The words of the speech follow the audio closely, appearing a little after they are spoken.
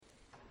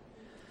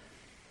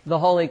The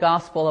Holy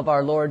Gospel of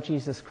our Lord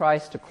Jesus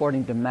Christ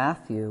according to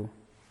Matthew.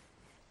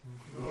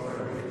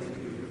 Glory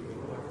to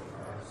you, Lord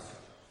Christ.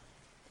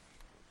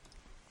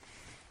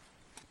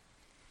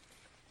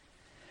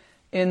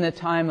 In the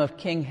time of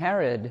King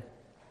Herod,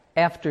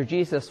 after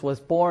Jesus was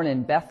born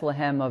in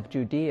Bethlehem of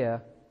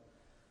Judea,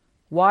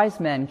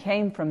 wise men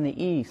came from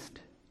the east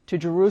to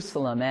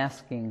Jerusalem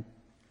asking,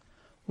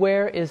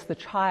 "Where is the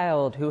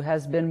child who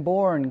has been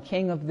born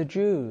King of the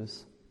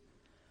Jews?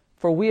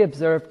 For we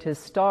observed his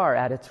star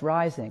at its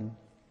rising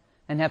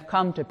and have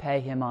come to pay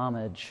him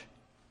homage."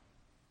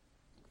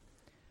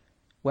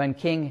 When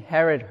King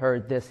Herod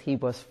heard this, he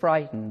was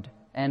frightened,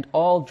 and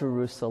all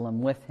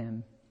Jerusalem with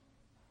him.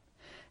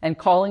 And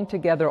calling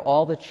together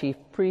all the chief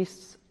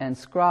priests and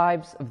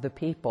scribes of the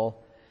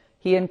people,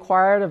 he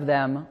inquired of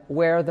them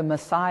where the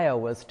Messiah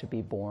was to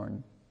be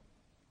born.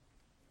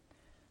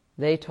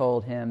 They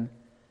told him,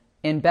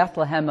 "In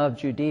Bethlehem of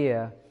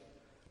Judea,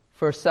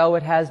 for so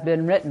it has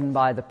been written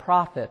by the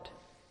prophet,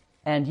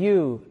 'And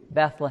you,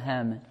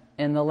 Bethlehem,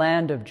 in the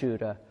land of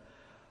Judah,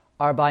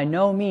 are by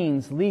no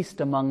means least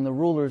among the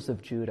rulers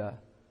of Judah.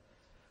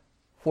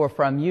 For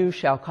from you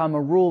shall come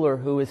a ruler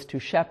who is to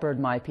shepherd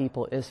my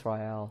people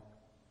Israel.'"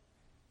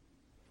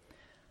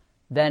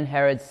 Then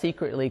Herod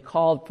secretly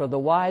called for the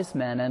wise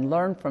men and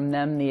learned from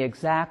them the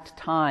exact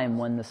time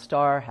when the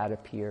star had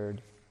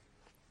appeared.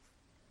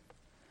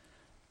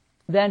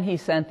 Then he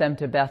sent them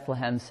to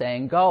Bethlehem,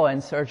 saying, "Go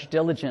and search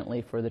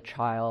diligently for the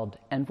child,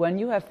 and when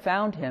you have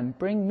found him,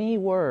 bring me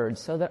word,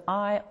 so that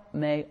I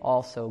may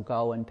also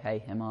go and pay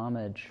him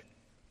homage."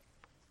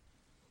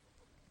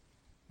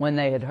 When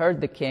they had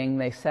heard the king,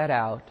 they set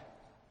out,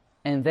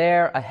 and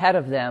there ahead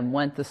of them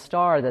went the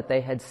star that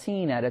they had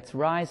seen at its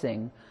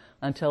rising,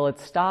 until it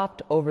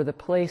stopped over the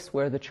place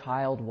where the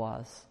child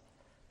was.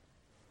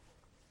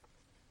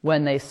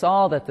 When they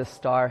saw that the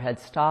star had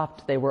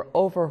stopped, they were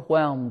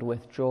overwhelmed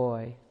with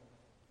joy.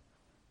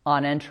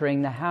 On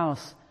entering the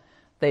house,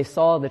 they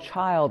saw the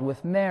child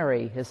with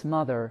Mary, his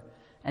mother,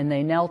 and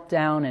they knelt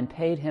down and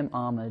paid him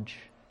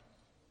homage.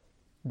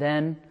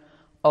 Then,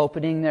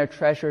 opening their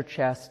treasure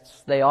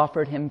chests, they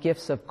offered him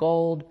gifts of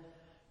gold,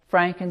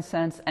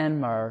 frankincense,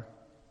 and myrrh.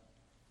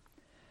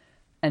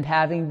 And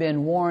having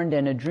been warned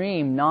in a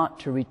dream not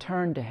to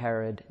return to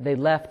Herod, they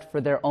left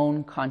for their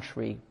own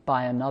country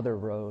by another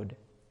road.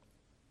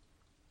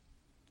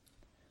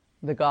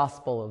 The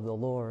Gospel of the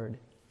Lord.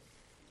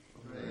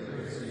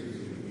 Praise to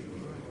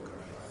you, Lord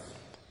Christ.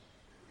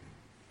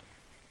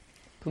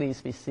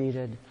 Please be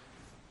seated.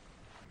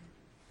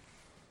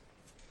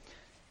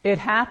 It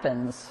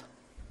happens.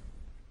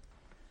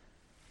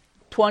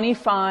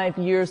 25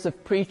 years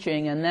of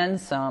preaching and then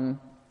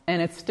some,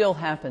 and it still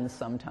happens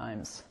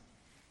sometimes.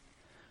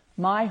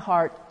 My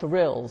heart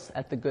thrills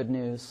at the good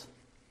news,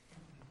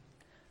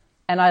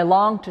 and I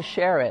long to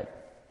share it,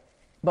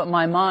 but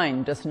my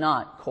mind does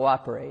not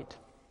cooperate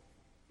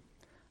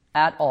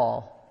at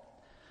all.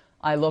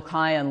 I look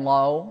high and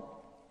low.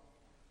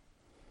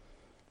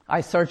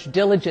 I search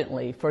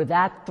diligently for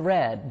that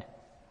thread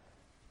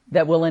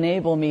that will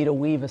enable me to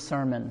weave a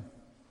sermon.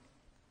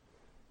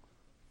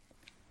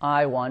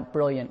 I want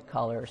brilliant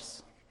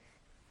colors,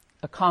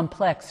 a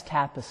complex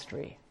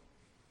tapestry.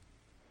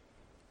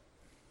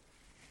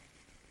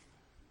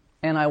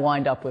 And I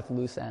wind up with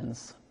loose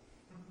ends.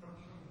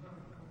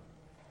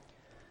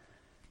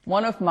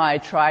 One of my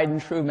tried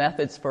and true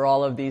methods for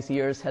all of these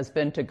years has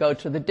been to go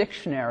to the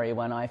dictionary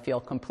when I feel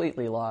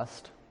completely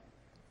lost.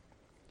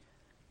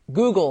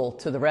 Google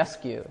to the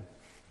rescue.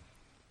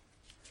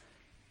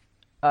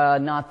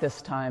 Not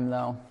this time,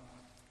 though.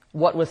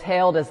 What was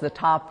hailed as the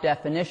top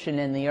definition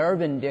in the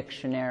Urban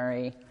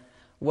Dictionary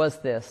was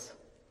this: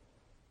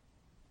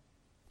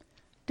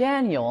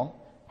 Daniel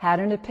had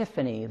an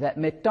epiphany that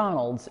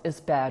McDonald's is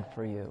bad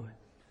for you.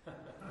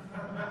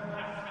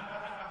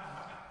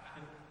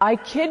 I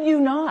kid you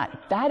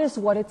not, that is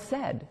what it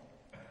said.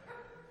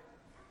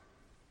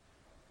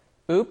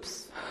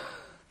 Oops.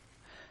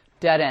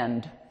 Dead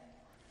end.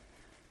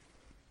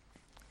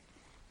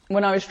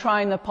 When I was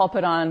trying the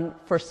pulpit on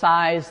for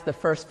size the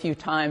first few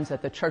times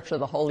at the Church of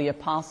the Holy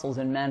Apostles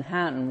in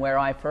Manhattan, where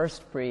I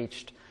first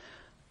preached,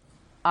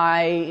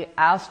 I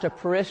asked a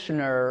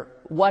parishioner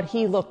what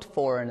he looked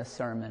for in a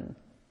sermon.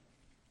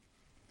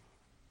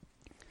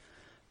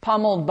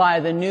 Pummeled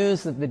by the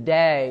news of the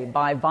day,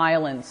 by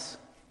violence,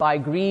 by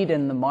greed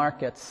in the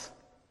markets,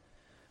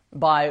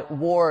 by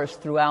wars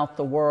throughout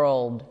the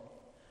world,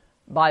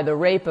 by the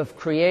rape of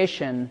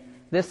creation,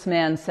 this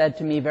man said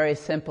to me very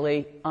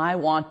simply, "I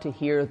want to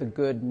hear the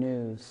good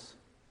news.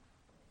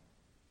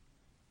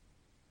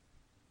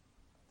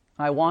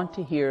 I want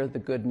to hear the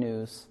good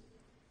news."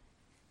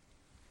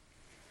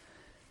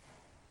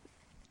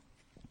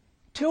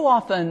 Too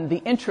often,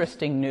 the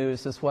interesting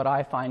news is what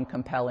I find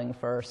compelling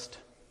first.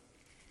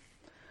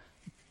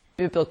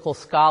 Biblical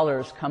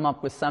scholars come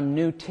up with some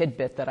new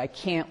tidbit that I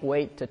can't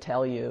wait to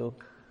tell you.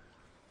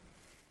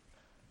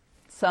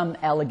 Some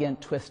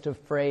elegant twist of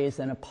phrase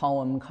in a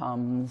poem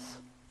comes.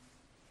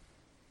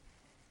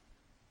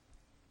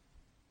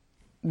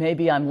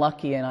 Maybe I'm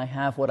lucky and I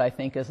have what I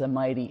think is a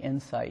mighty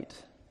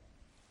insight.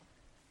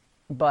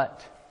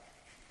 But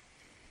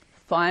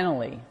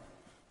finally,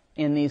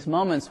 in these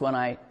moments when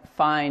I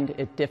find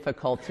it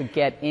difficult to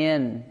get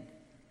in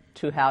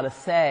to how to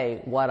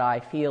say what I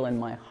feel in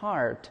my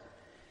heart,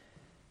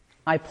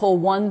 I pull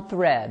one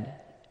thread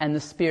and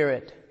the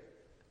Spirit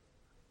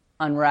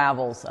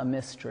unravels a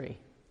mystery.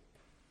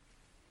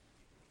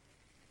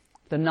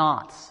 The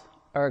knots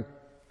are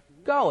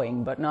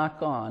going but not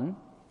gone.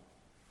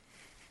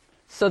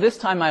 So this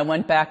time I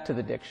went back to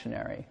the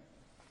dictionary.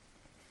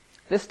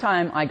 This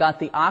time I got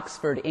the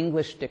Oxford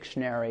English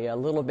Dictionary, a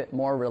little bit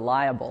more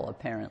reliable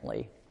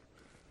apparently.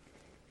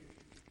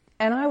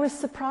 And I was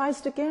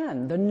surprised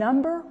again. The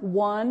number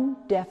one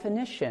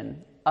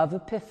definition of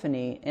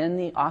Epiphany in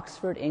the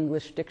Oxford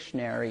English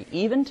Dictionary,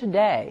 even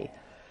today,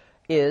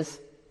 is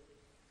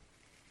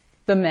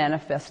the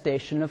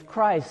manifestation of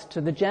Christ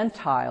to the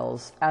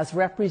Gentiles as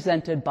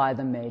represented by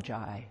the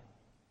Magi.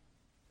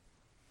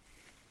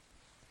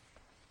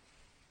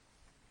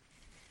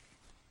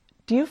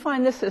 Do you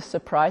find this as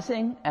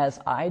surprising as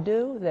I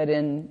do, that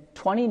in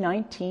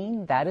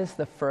 2019 that is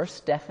the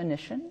first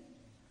definition?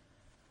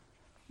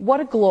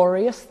 What a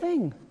glorious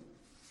thing.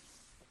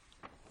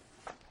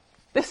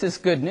 This is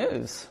good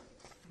news.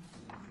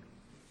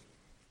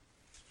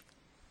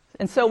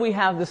 And so we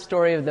have the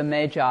story of the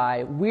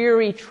Magi,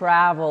 weary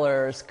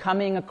travelers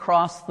coming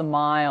across the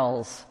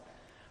miles,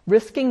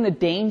 risking the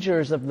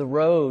dangers of the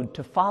road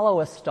to follow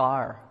a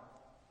star.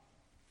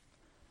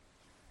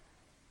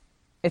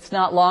 It's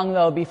not long,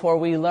 though, before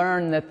we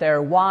learn that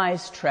their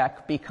wise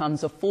trek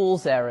becomes a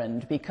fool's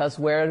errand, because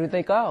where do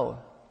they go?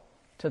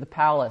 To the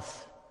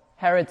palace,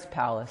 Herod's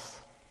palace.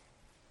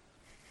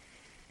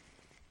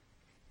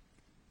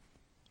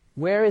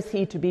 Where is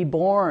he to be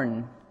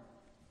born?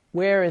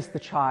 Where is the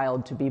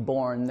child to be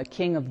born, the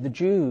King of the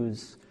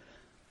Jews?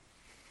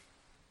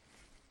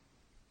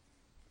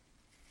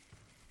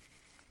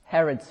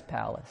 Herod's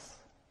palace.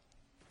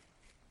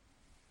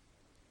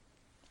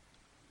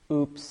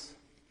 Oops.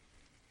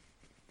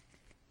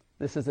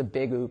 This is a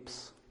big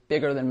oops,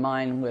 bigger than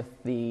mine with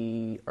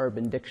the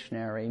Urban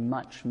Dictionary,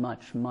 much,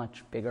 much,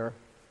 much bigger.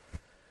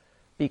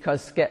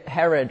 Because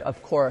Herod,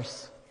 of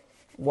course,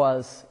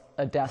 was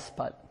a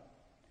despot.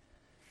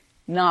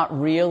 Not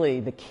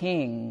really the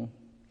king.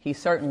 He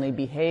certainly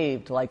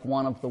behaved like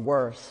one of the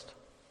worst.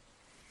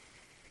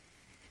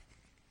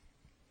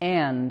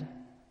 And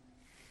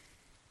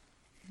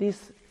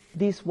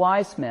these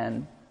wise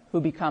men who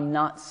become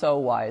not so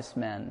wise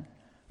men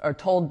are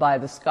told by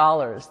the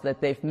scholars that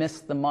they've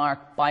missed the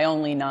mark by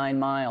only 9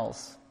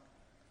 miles.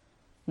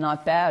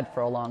 Not bad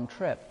for a long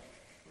trip.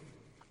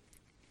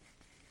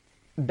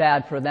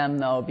 Bad for them,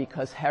 though,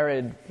 because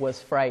Herod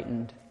was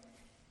frightened,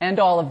 and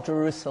all of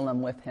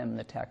Jerusalem with him,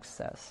 the text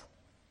says.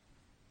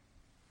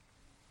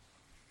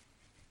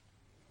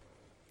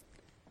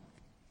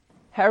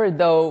 Herod,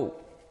 though,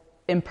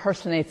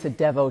 impersonates a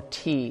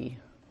devotee.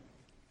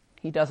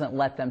 He doesn't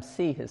let them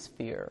see his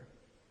fear.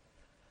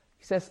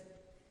 He says,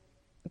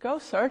 "Go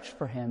search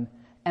for him,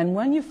 and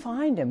when you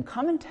find him,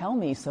 come and tell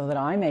me so that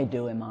I may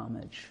do him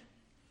homage."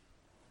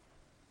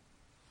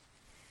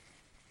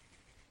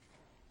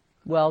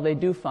 Well, they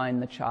do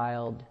find the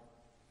child.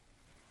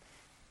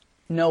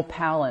 No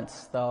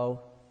palace, though.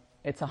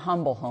 It's a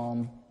humble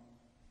home.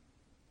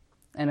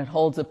 And it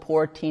holds a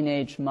poor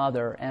teenage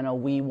mother and a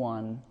wee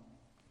one.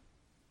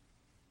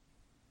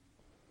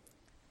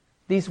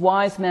 These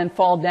wise men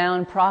fall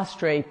down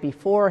prostrate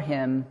before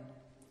him.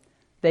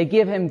 They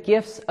give him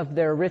gifts of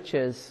their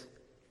riches,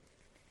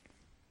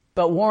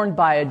 but warned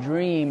by a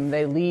dream,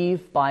 they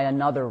leave by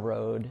another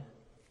road.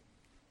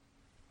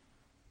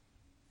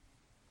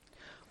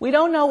 We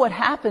don't know what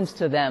happens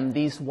to them,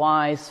 these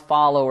wise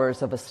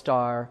followers of a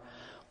star.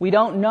 We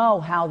don't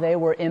know how they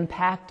were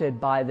impacted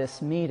by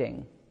this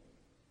meeting.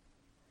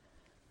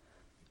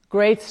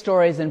 Great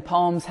stories and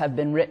poems have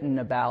been written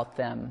about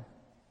them.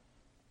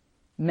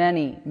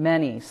 Many,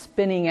 many,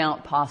 spinning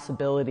out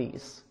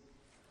possibilities.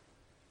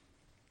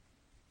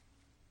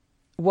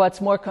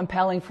 What's more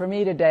compelling for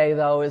me today,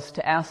 though, is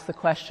to ask the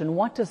question,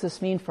 what does this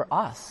mean for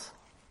us?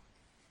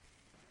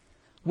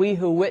 We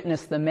who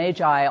witness the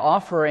Magi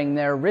offering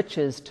their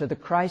riches to the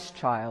Christ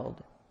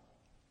child.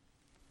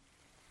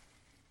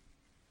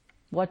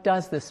 What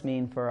does this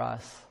mean for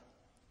us?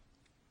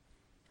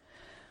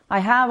 I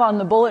have on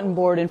the bulletin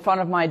board in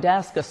front of my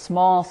desk a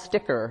small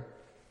sticker.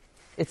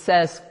 It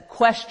says,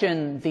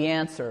 "Question the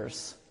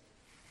answers."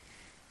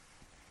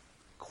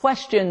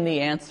 Question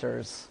the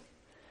answers.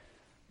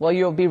 Well,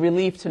 you'll be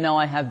relieved to know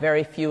I have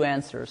very few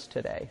answers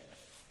today.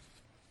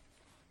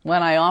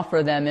 When I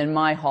offer them in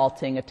my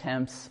halting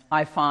attempts,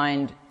 I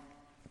find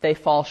they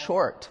fall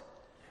short.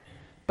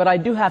 But I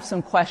do have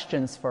some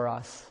questions for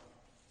us.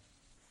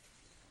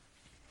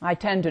 I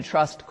tend to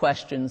trust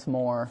questions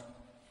more.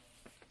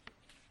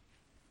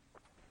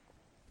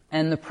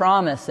 And the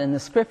promise in the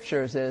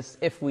scriptures is,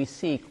 if we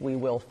seek, we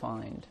will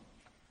find.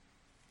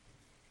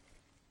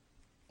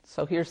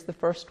 So here's the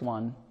first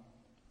one.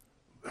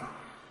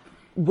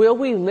 Will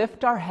we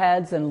lift our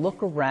heads and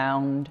look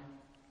around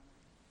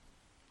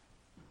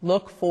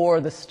Look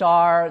for the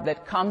star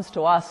that comes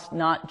to us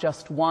not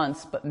just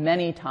once, but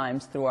many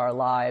times through our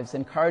lives,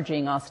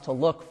 encouraging us to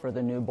look for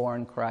the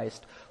newborn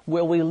Christ.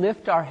 Will we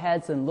lift our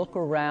heads and look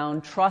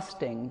around,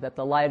 trusting that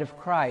the light of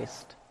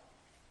Christ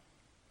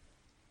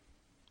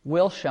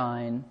will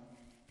shine,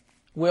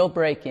 will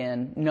break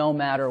in, no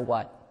matter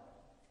what,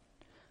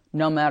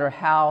 no matter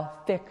how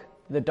thick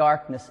the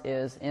darkness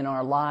is in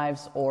our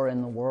lives or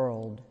in the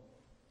world?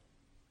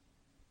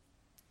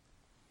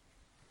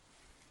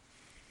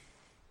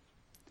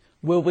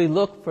 Will we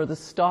look for the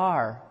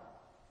star?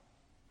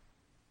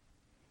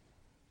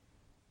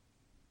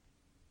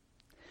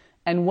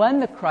 And when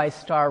the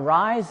Christ star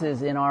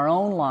rises in our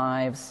own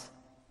lives,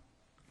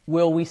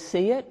 will we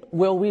see it?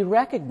 Will we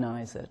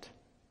recognize it?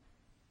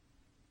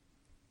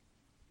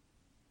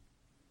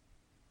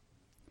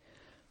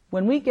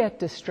 When we get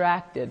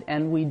distracted,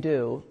 and we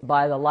do,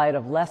 by the light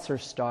of lesser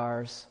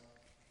stars,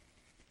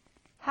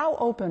 how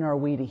open are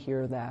we to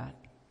hear that?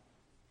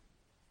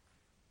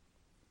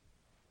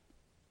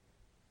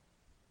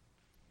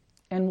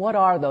 And what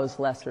are those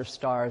lesser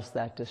stars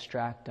that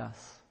distract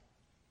us?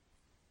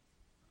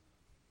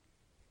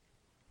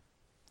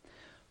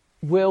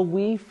 Will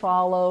we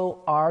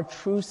follow our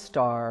true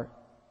star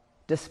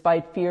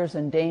despite fears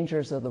and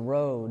dangers of the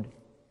road?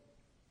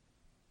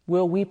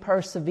 Will we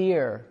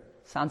persevere?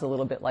 Sounds a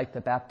little bit like the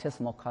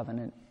baptismal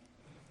covenant.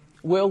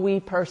 Will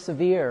we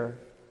persevere?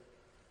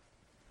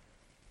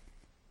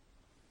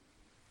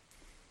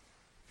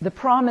 The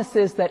promise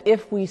is that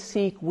if we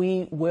seek,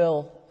 we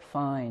will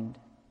find.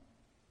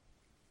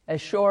 As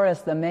sure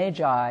as the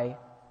Magi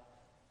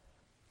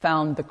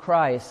found the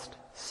Christ,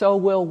 so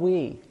will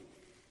we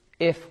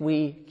if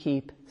we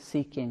keep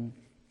seeking.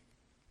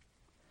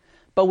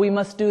 But we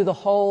must do the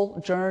whole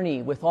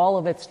journey with all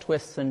of its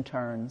twists and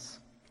turns,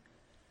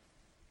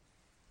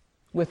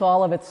 with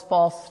all of its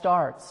false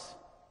starts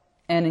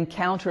and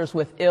encounters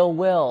with ill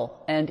will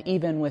and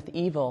even with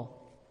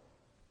evil.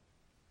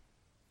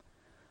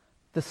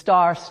 The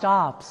star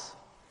stops.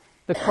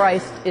 The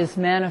Christ is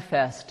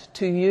manifest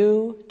to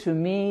you, to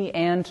me,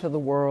 and to the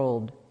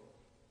world.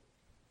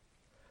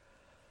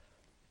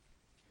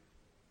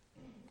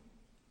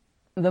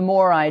 The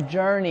more I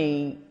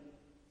journey,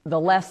 the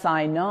less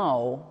I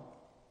know,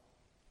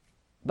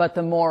 but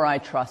the more I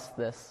trust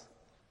this.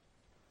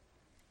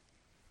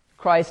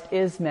 Christ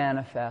is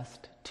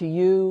manifest to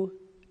you,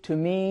 to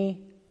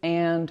me,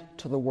 and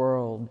to the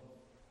world.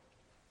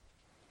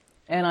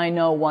 And I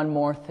know one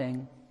more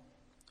thing.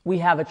 We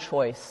have a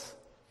choice.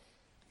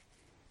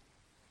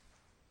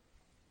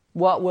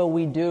 What will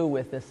we do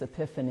with this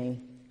Epiphany?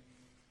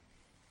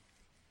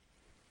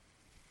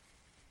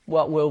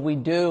 What will we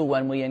do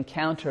when we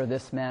encounter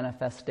this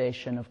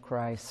manifestation of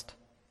Christ?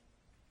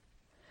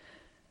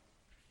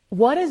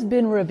 What has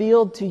been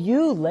revealed to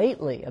you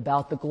lately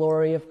about the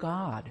glory of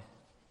God?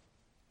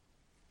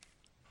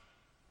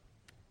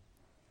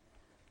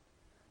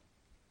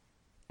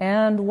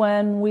 And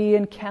when we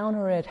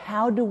encounter it,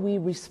 how do we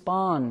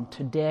respond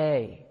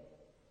today?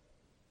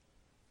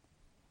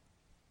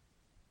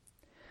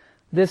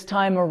 This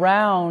time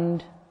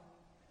around,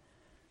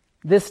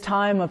 this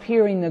time of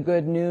hearing the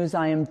good news,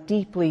 I am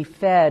deeply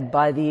fed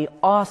by the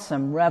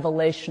awesome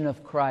revelation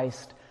of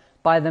Christ,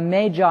 by the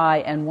Magi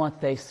and what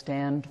they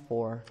stand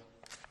for.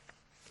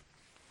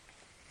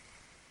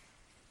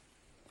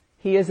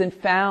 He isn't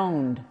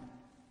found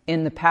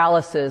in the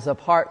palaces of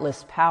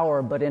heartless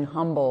power, but in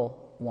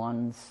humble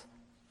ones.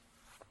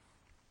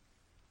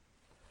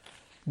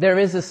 There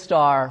is a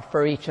star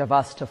for each of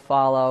us to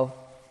follow.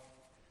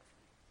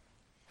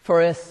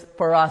 For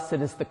us,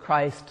 it is the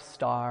Christ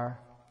star.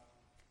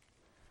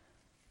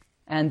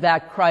 And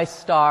that Christ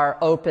star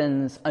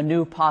opens a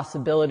new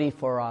possibility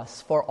for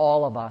us, for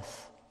all of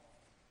us.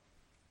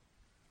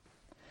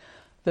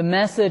 The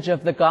message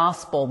of the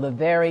gospel, the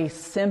very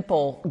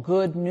simple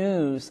good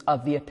news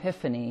of the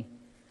Epiphany,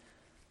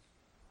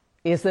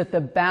 is that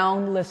the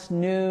boundless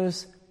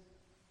news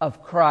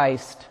of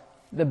Christ,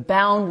 the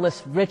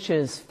boundless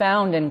riches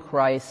found in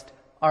Christ,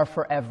 are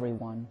for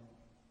everyone.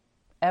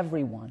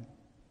 Everyone.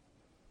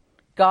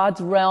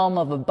 God's realm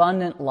of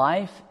abundant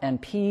life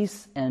and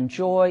peace and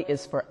joy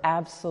is for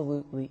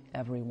absolutely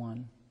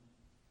everyone.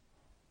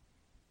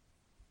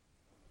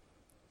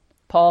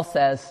 Paul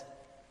says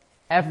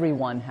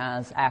everyone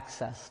has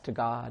access to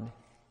God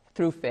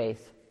through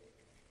faith.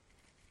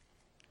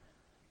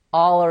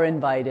 All are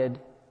invited.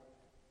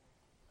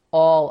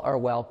 All are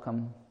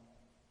welcome.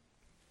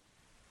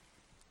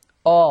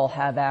 All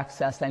have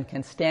access and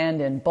can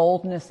stand in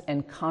boldness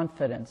and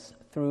confidence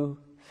through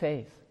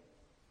faith.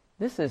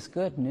 This is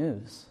good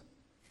news.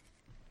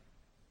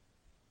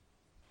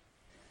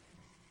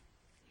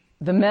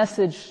 The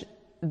message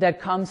that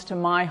comes to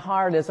my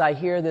heart as I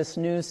hear this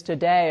news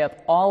today of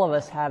all of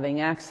us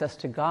having access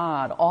to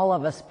God, all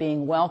of us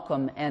being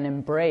welcome and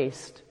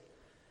embraced,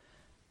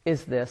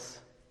 is this.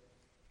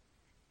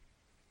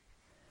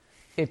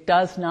 It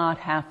does not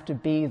have to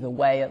be the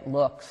way it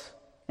looks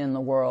in the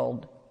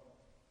world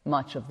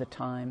much of the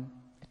time.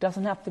 It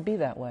doesn't have to be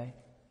that way.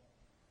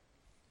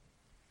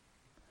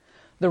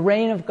 The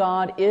reign of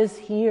God is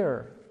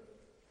here.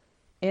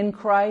 in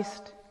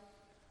Christ,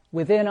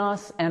 within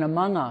us and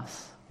among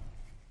us,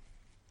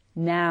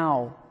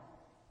 now.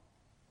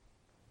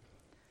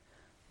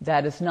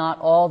 That is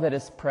not all that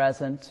is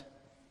present.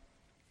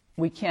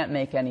 We can't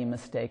make any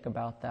mistake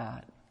about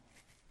that.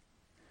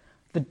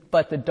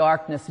 But the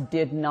darkness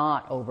did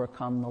not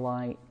overcome the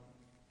light.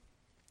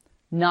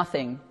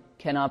 Nothing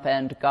can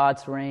upend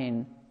God's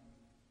reign.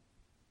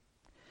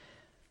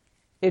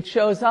 It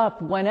shows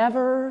up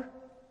whenever,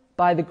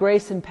 by the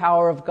grace and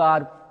power of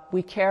God,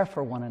 we care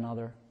for one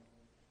another.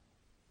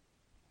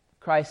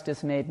 Christ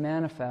is made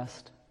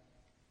manifest.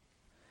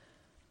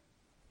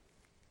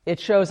 It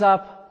shows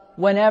up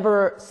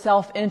whenever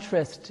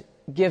self-interest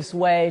gives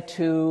way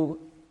to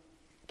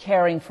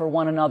caring for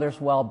one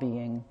another's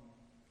well-being.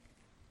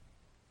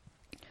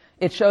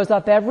 It shows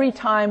up every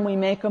time we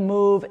make a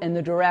move in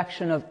the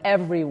direction of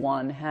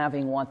everyone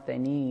having what they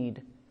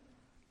need.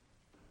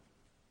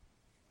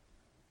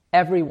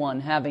 Everyone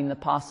having the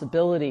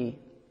possibility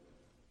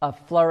of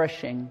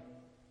flourishing.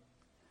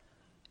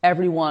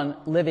 Everyone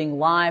living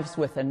lives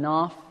with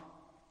enough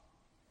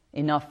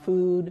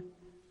food,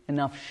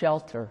 enough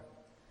shelter,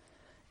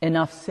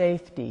 enough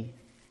safety,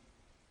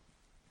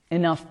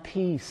 enough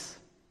peace,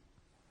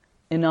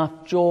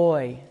 enough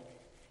joy,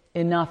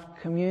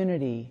 enough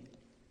community,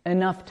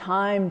 enough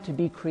time to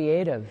be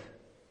creative,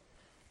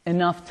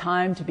 enough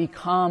time to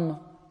become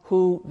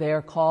who they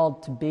are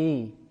called to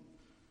be.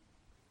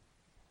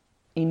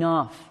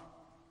 Enough.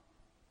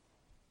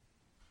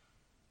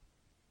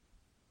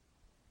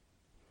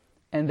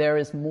 And there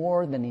is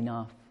more than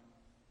enough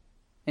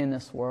in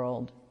this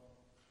world.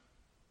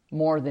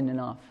 More than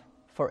enough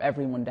for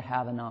everyone to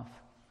have enough.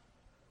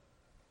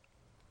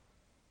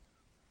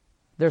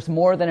 There's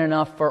more than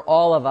enough for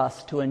all of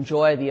us to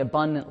enjoy the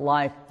abundant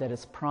life that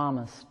is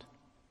promised.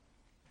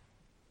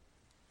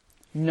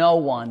 No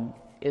one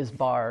is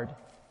barred.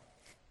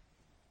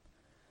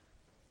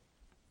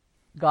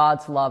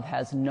 God's love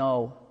has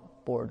no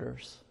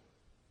borders.